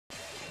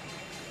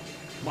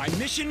My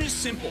mission is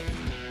simple,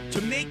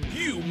 to make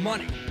you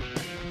money.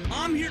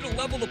 I'm here to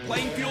level the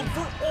playing field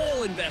for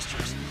all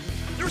investors.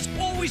 There's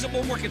always a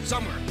bull market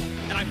somewhere,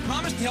 and I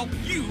promise to help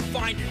you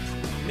find it.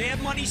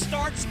 Mad Money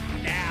starts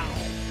now.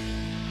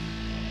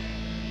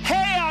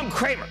 Hey, I'm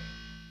Cramer.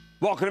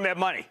 Welcome to Mad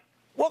Money.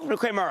 Welcome to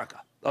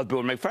Cramerica. Love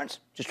to make friends,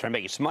 just trying to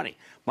make you some money.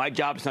 My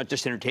job is not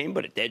just to entertain,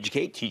 but to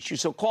educate, teach you,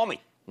 so call me,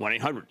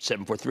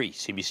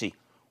 1-800-743-CBC,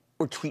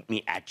 or tweet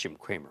me at Jim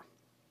Cramer.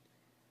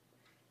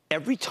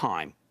 Every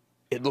time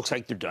it looks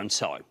like they're done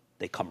selling,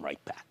 they come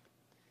right back.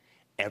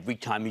 Every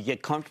time you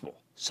get comfortable,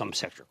 some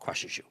sector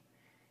crushes you.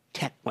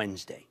 Tech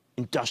Wednesday,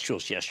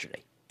 industrials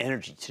yesterday,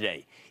 energy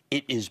today.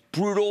 It is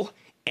brutal,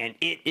 and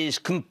it is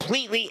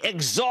completely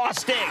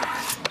exhausting.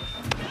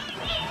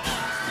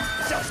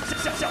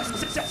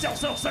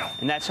 Sell.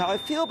 And that's how I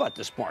feel about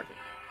this market.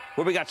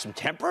 Well, we got some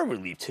temporary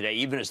relief today,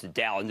 even as the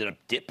Dow ended up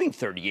dipping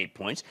 38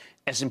 points.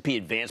 S&P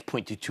advanced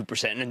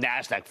 0.22%, and the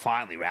Nasdaq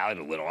finally rallied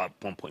a little, up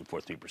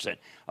 1.43%.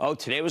 Oh,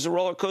 today was a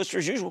roller coaster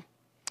as usual.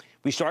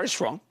 We started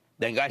strong,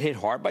 then got hit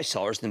hard by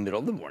sellers in the middle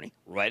of the morning,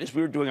 right as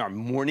we were doing our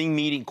morning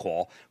meeting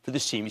call for the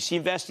CNBC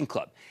Investing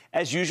Club.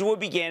 As usual, it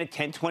began at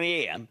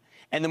 10:20 a.m.,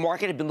 and the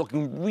market had been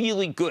looking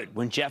really good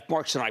when Jeff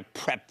Marks and I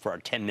prepped for our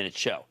 10-minute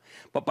show.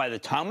 But by the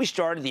time we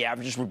started, the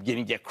averages were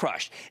beginning to get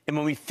crushed. And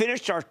when we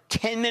finished our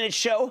 10-minute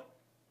show,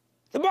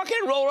 the market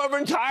had rolled over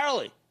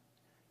entirely.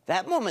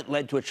 That moment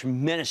led to a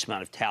tremendous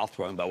amount of towel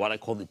throwing by what I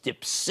call the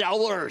dip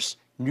sellers,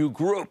 new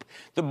group.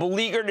 The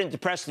beleaguered and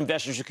depressed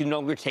investors who can no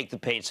longer take the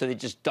pain, so they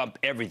just dump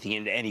everything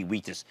into any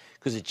weakness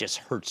because it just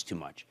hurts too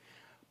much.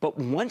 But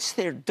once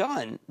they're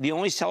done, the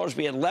only sellers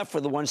we had left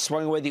were the ones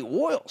throwing away the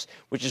oils,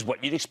 which is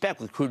what you'd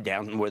expect with crude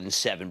down more than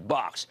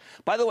 $7.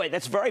 By the way,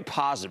 that's very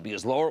positive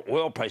because lower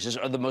oil prices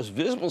are the most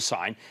visible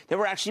sign that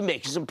we're actually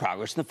making some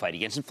progress in the fight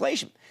against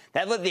inflation.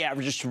 That led the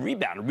averages to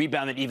rebound, a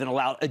rebound that even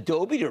allowed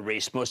Adobe to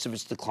erase most of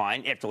its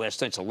decline after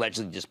last night's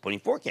allegedly disappointing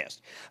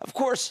forecast. Of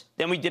course,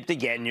 then we dipped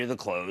again near the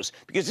close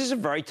because this is a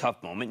very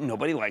tough moment and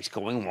nobody likes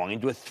going long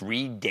into a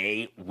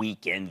 3-day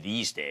weekend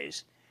these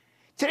days.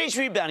 Today's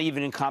rebound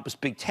even encompassed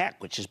big tech,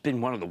 which has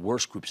been one of the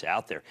worst groups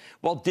out there,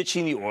 while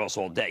ditching the oils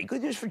all day.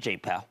 Good news for Jay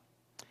Powell.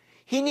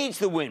 He needs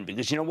the win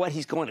because you know what?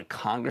 He's going to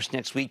Congress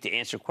next week to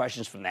answer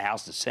questions from the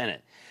House and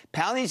Senate.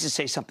 Powell needs to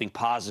say something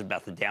positive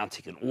about the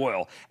downtick in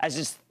oil, as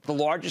it's the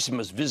largest and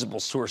most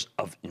visible source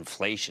of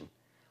inflation.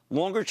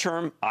 Longer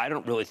term, I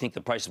don't really think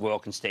the price of oil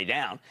can stay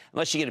down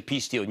unless you get a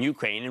peace deal in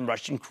Ukraine and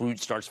Russian crude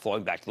starts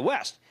flowing back to the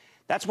West.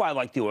 That's why I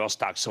like the oil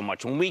stocks so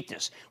much on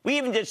weakness. We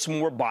even did some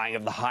more buying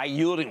of the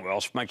high-yielding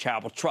oils for my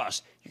charitable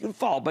trust. You can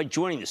follow by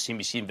joining the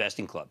CNBC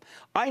Investing Club.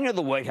 I know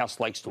the White House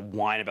likes to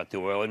whine about the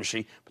oil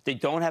industry, but they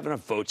don't have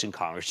enough votes in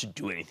Congress to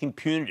do anything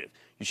punitive.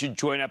 You should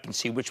join up and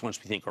see which ones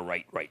we think are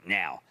right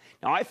now.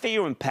 Now, I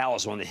figure when Powell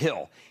is on the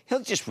Hill,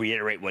 he'll just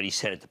reiterate what he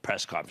said at the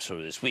press conference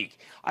earlier this week.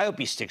 I hope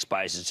he sticks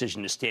by his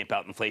decision to stamp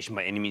out inflation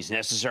by any means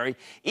necessary,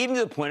 even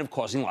to the point of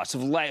causing lots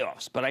of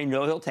layoffs. But I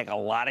know he'll take a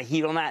lot of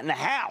heat on that in the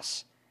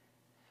House.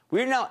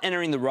 We're now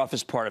entering the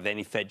roughest part of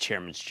any Fed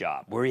chairman's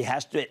job, where he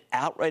has to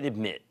outright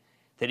admit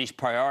that he's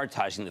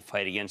prioritizing the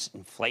fight against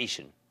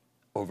inflation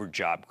over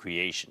job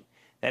creation.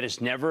 That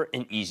is never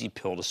an easy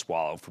pill to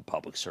swallow for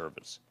public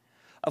servants.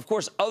 Of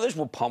course, others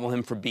will pummel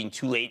him for being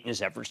too late in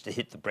his efforts to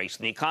hit the brakes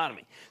on the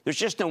economy. There's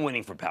just no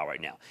winning for Powell right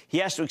now. He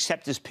has to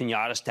accept his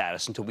piñata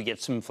status until we get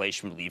some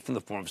inflation relief in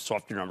the form of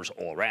softer numbers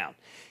all around.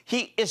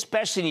 He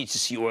especially needs to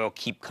see oil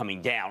keep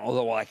coming down,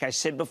 although, like I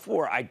said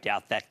before, I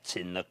doubt that's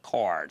in the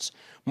cards.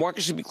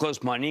 Markets should be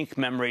closed Monday in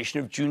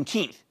commemoration of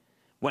Juneteenth,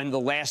 when the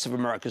last of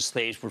America's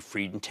slaves were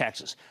freed in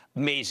Texas.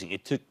 Amazing.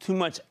 It took 2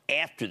 months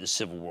after the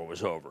Civil War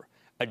was over.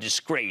 A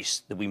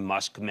disgrace that we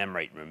must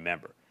commemorate and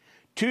remember.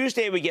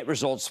 Tuesday, we get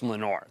results from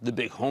Lennar, the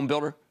big home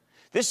builder.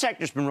 This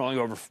sector's been rolling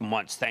over for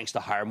months thanks to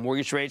higher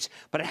mortgage rates,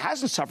 but it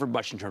hasn't suffered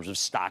much in terms of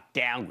stock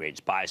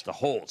downgrades, buys to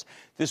holds.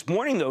 This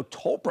morning, though,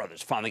 Toll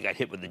Brothers finally got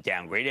hit with a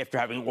downgrade after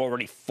having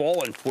already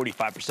fallen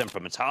 45%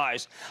 from its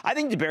highs. I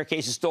think the bear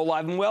case is still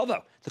alive and well,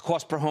 though. The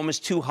cost per home is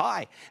too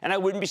high, and I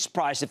wouldn't be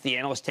surprised if the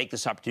analysts take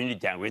this opportunity to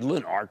downgrade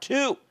Lennar,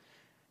 too.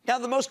 Now,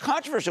 the most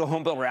controversial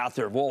home builder out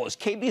there of all is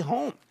KB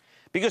Home,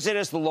 because it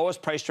has the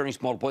lowest price-earnings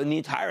multiple in the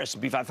entire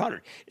S&P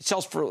 500. It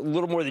sells for a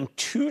little more than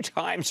 2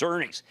 times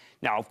earnings.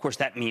 Now, of course,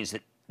 that means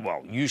that,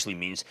 well, usually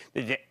means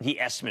that the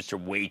estimates are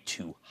way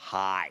too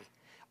high.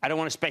 I don't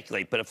want to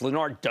speculate, but if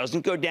Lennar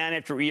doesn't go down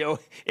after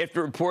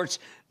reports,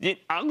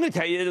 I'm going to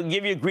tell you it'll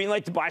give you a green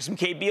light to buy some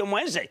KB on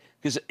Wednesday,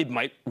 because it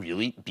might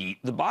really be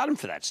the bottom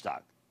for that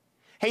stock.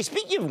 Hey,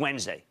 speaking of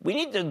Wednesday, we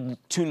need to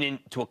tune in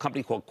to a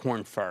company called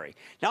Korn Ferry.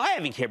 Now, I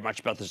haven't cared much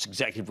about this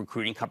executive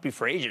recruiting company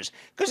for ages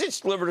because it's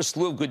delivered a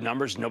slew of good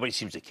numbers and nobody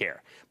seems to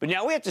care. But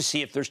now we have to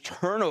see if there's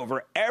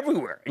turnover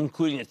everywhere,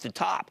 including at the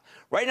top.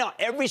 Right now,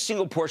 every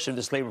single portion of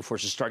this labor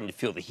force is starting to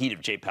feel the heat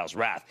of Jay Powell's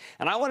wrath,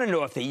 and I want to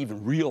know if they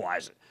even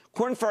realize it.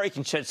 Korn Ferry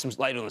can shed some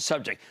light on the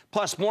subject.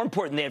 Plus, more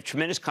important, they have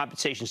tremendous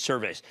compensation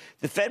surveys.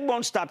 The Fed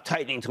won't stop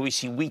tightening until we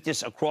see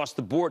weakness across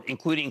the board,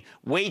 including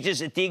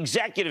wages at the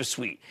executive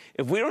suite.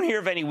 If we don't hear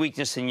of any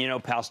weakness, then you know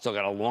Powell's still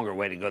got a longer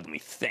way to go than we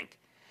think.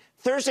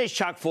 Thursday's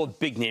chock full of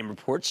big-name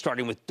reports,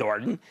 starting with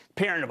Darden,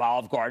 parent of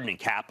Olive Garden and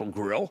Capital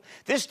Grille.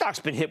 This stock's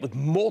been hit with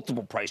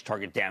multiple price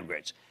target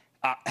downgrades.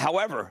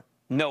 However,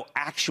 no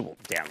actual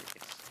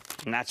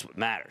downgrades, and that's what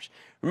matters.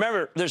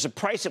 Remember, there's a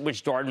price at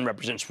which Darden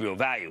represents real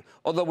value,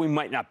 although we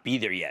might not be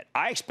there yet.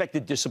 I expect a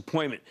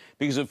disappointment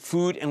because of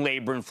food and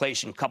labor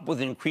inflation, coupled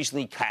with an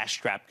increasingly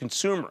cash-strapped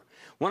consumer.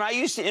 When I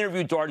used to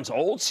interview Darden's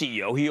old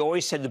CEO, he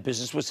always said the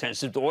business was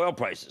sensitive to oil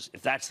prices.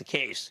 If that's the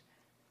case,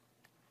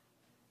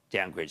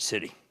 downgrade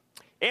city.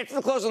 After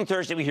the close on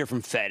Thursday, we hear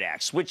from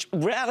FedEx, which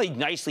rallied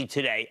nicely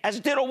today, as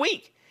it did all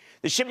week.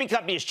 The shipping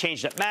company has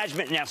changed up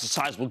management, announced a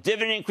sizable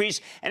dividend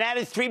increase, and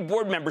added 3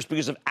 board members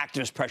because of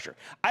activist pressure.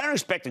 I don't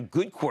expect a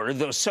good quarter,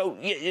 though, so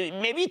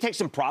maybe it takes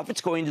some profits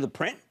going into the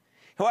print.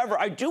 However,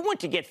 I do want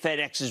to get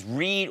FedEx's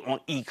read on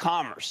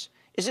e-commerce.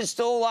 Is it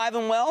still alive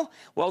and well?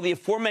 Well, the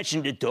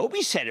aforementioned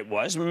Adobe said it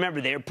was.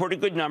 Remember, they reported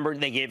a good number,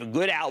 they gave a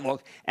good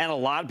outlook, and a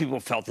lot of people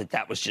felt that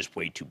that was just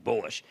way too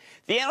bullish.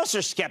 The analysts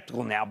are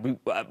skeptical now,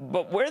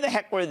 but where the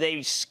heck were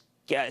they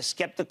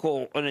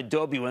skeptical on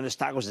Adobe when the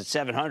stock was at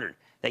 700?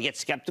 They get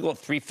skeptical at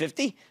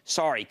 350?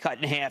 Sorry, cut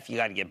in half, you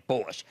got to get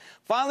bullish.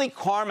 Finally,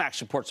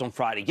 CarMax reports on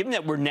Friday. Given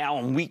that we're now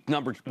on week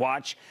number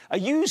watch, a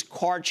used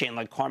car chain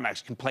like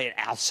CarMax can play an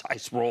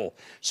outsized role.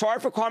 Sorry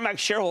for CarMax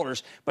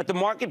shareholders, but the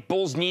market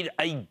bulls need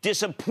a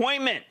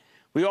disappointment.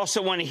 We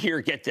also want to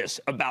hear, get this,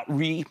 about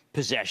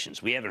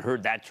repossessions. We haven't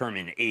heard that term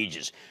in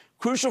ages.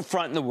 Crucial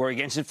front in the war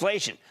against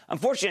inflation.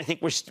 Unfortunately, I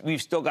think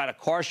we've still got a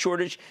car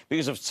shortage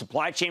because of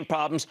supply chain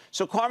problems,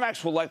 so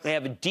CarMax will likely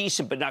have a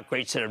decent but not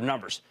great set of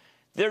numbers.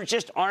 There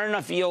just aren't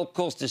enough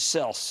vehicles to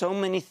sell. So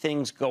many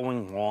things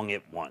going wrong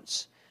at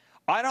once.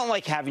 I don't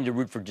like having to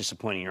root for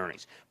disappointing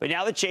earnings. But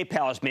now that Jay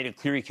Powell has made it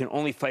clear he can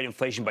only fight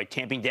inflation by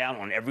tamping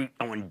down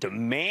on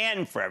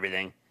demand for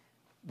everything,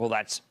 well,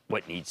 that's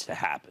what needs to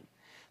happen.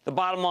 The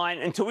bottom line,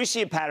 until we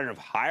see a pattern of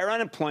higher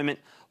unemployment,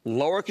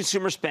 lower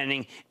consumer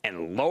spending,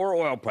 and lower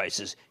oil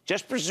prices,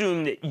 just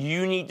presume that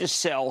you need to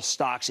sell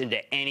stocks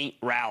into any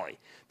rally,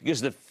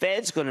 because the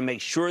Fed's going to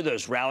make sure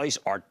those rallies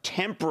are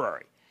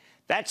temporary.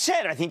 That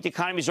said, I think the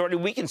economy has already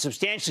weakened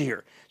substantially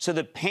here, so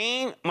the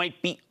pain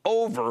might be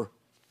over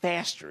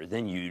faster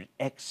than you'd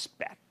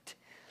expect.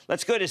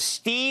 Let's go to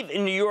Steve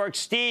in New York.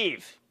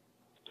 Steve.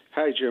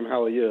 Hi, Jim.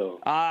 How are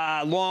you?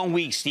 Long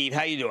week, Steve.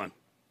 How you doing?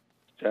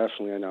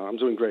 Definitely, I know. I'm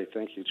doing great.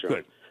 Thank you, Jim.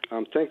 Good.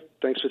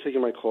 Thanks for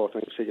taking my call.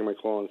 Thanks for taking my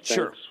call, and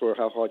thanks for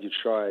how hard you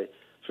try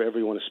for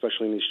everyone,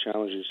 especially in these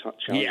challenging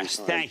yes,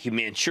 times. Thank you,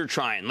 man. Sure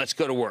trying. Let's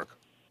go to work.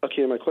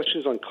 Okay, my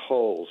question is on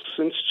coal.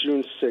 Since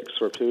June 6th,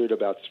 for a period of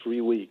about 3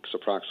 weeks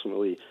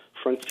approximately,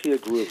 Frontier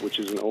Group, which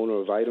is an owner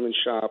of Vitamin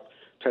Shop,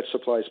 Pet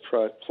Supplies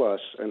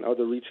Plus, and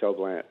other retail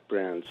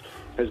brands,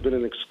 has been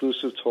in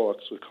exclusive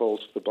talks with Kohl's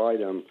to buy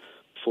them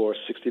for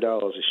 $60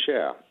 a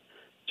share.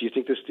 Do you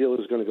think this deal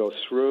is going to go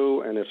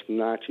through? And if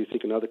not, do you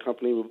think another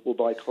company will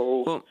buy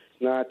Kohl's? Well,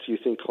 not, do you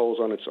think Kohl's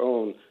on its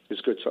own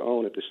is good to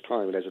own at this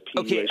time? It has a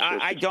PE ratio.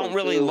 I don't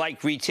really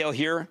like retail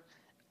here.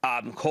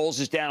 Kohl's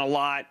is down a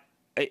lot.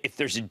 If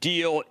there's a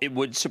deal, it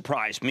would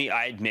surprise me,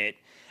 I admit.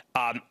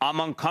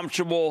 I'm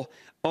uncomfortable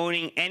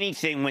owning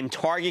anything when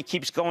Target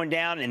keeps going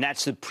down, and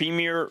that's the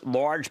premier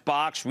large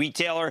box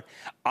retailer.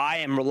 I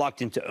am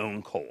reluctant to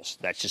own Kohl's.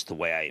 That's just the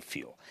way I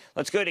feel.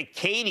 Let's go to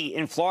Katie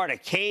in Florida.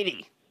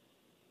 Katie.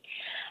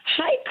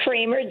 Hi,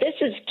 Cramer. This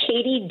is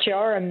Katie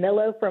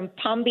Jaramillo from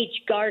Palm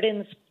Beach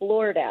Gardens,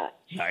 Florida.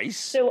 Nice.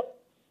 So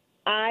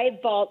I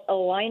bought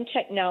Align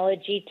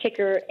Technology,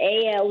 ticker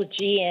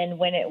ALGN,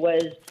 when it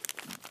was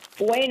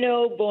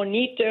Bueno,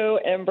 Bonito,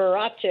 and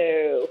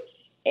Barato.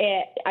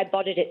 I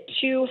bought it at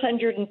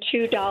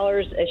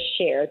 $202 a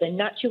share. Then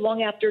not too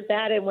long after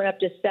that, it went up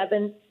to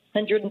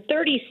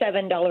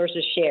 $737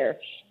 a share,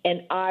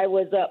 and I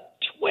was up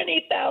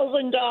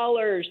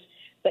 $20,000.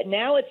 But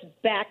now it's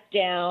back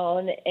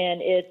down,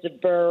 and it's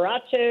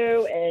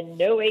Barato and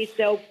no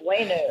Acel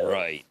Bueno.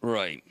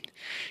 Right.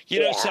 You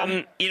know,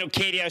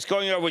 Katie, I was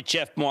going over with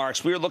Jeff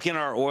Marks. We were looking at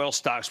our oil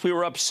stocks. We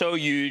were up so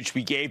huge.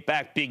 We gave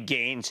back big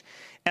gains.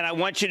 And I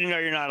want you to know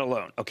you're not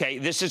alone, okay?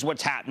 This is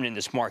what's happened in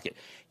this market.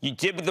 You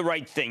did the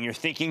right thing. You're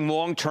thinking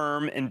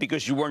long-term, and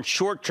because you weren't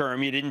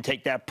short-term, you didn't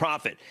take that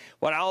profit.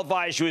 What I'll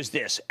advise you is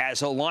this.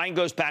 As a line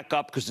goes back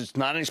up, because it's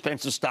not an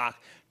expensive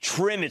stock,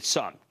 trim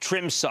some.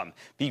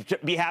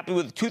 Be happy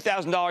with a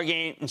 $2,000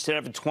 gain instead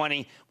of a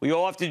 $20,000. We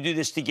all have to do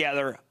this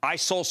together. I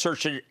soul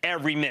search it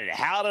every minute.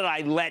 How did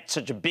I let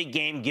such a big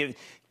gain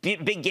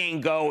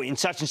go in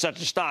such and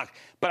such a stock?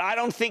 But I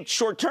don't think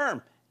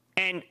short-term.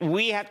 And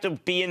we have to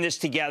be in this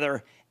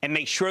together and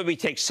make sure we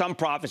take some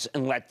profits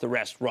and let the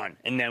rest run.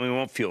 And then we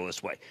won't feel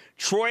this way.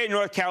 Troy in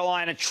North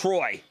Carolina.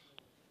 Troy.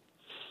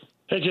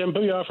 Hey, Jim.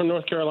 Booyah from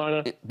North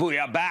Carolina.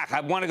 Booyah back. I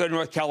want to go to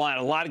North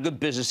Carolina. A lot of good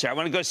business there. I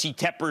want to go see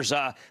Tepper's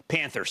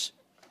Panthers.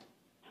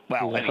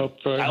 Well, I like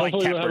hopefully Tepper,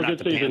 we'll have a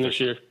good season this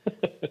year.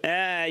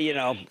 You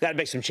know, got to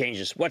make some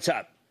changes. What's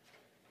up?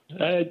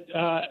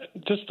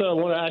 Just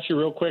want to ask you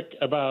real quick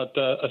about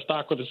a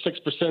stock with a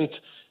 6%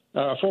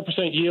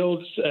 4%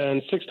 yields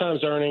and 6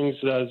 times earnings.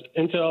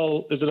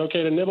 Intel, is it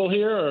okay to nibble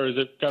here, or is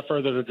it got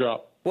further to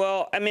drop?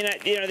 Well, I mean,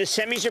 the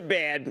semis are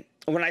bad.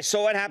 When I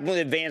saw what happened with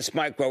Advanced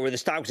Micro, where the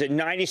stock was at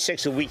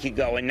 96 a week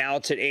ago and now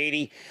it's at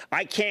 80,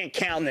 I can't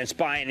countenance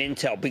buying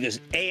Intel because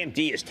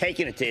AMD is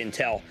taking it to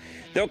Intel.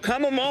 There'll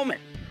come a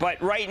moment,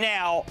 but right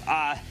now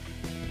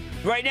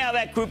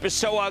that group is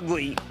so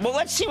ugly. Well,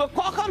 let's see what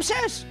Qualcomm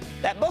says.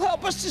 That will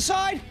help us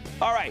decide.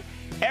 All right.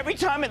 Every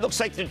time it looks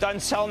like they're done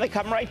selling, they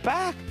come right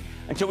back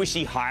until we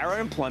see higher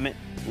unemployment,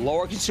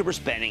 lower consumer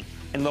spending,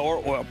 and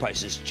lower oil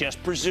prices.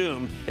 Just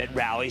presume that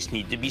rallies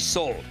need to be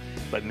sold.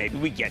 But maybe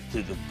we get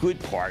to the good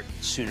part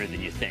sooner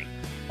than you think.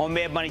 On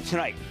Mad Money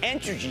tonight,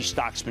 energy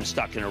stock's been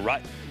stuck in a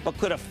rut, but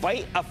could a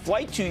flight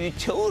to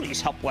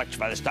utilities help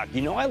electrify the stock?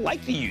 You know, I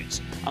like the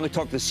Utes. I'm going to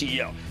talk to the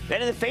CEO.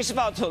 Then in the face of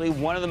volatility,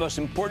 one of the most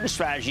important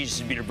strategies is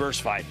to be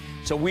diversified.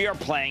 So we are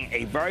playing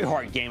a very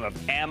hard game of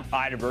am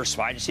I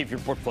diversified to see if your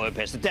portfolio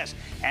passed the test.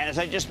 And as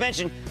I just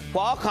mentioned,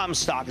 Qualcomm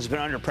stock has been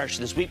under pressure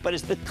this week, but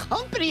is the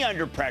company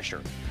under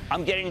pressure?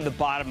 I'm getting to the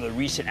bottom of the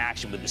recent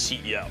action with the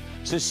CEO.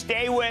 So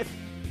stay with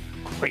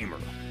Cramer.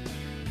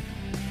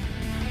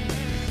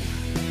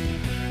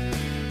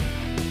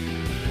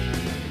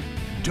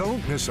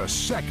 Don't miss a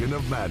second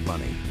of Mad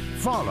Money.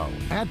 Follow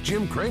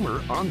 @Jim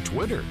Cramer on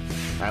Twitter.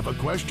 Have a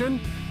question?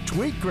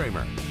 Tweet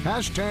Cramer.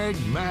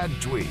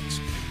 #MadTweets.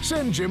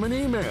 Send Jim an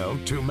email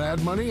to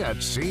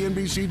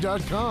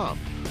madmoney@cnbc.com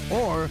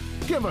or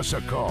give us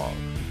a call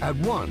at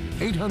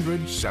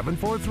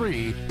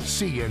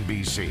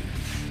 1-800-743-CNBC.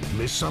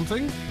 Miss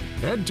something?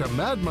 Head to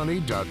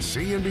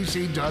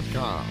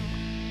madmoney.cnbc.com.